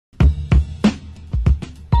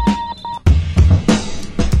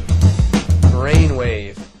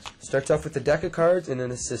Starts off with a deck of cards and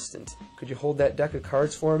an assistant. Could you hold that deck of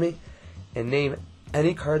cards for me and name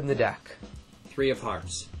any card in the deck? 3 of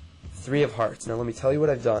hearts. 3 of hearts. Now let me tell you what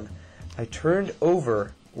I've done. I turned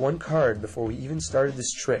over one card before we even started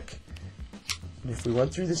this trick. And if we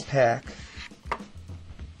went through this pack,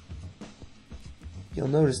 you'll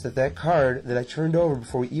notice that that card that I turned over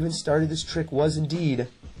before we even started this trick was indeed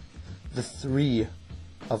the 3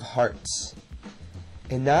 of hearts.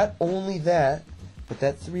 And not only that, but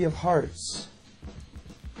that 3 of hearts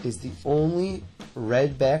is the only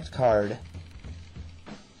red-backed card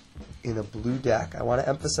in a blue deck. I want to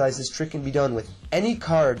emphasize this trick can be done with any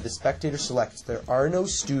card the spectator selects. There are no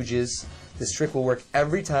stooges. This trick will work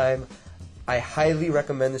every time. I highly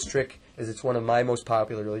recommend this trick as it's one of my most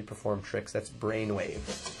popularly performed tricks. That's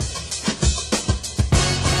Brainwave.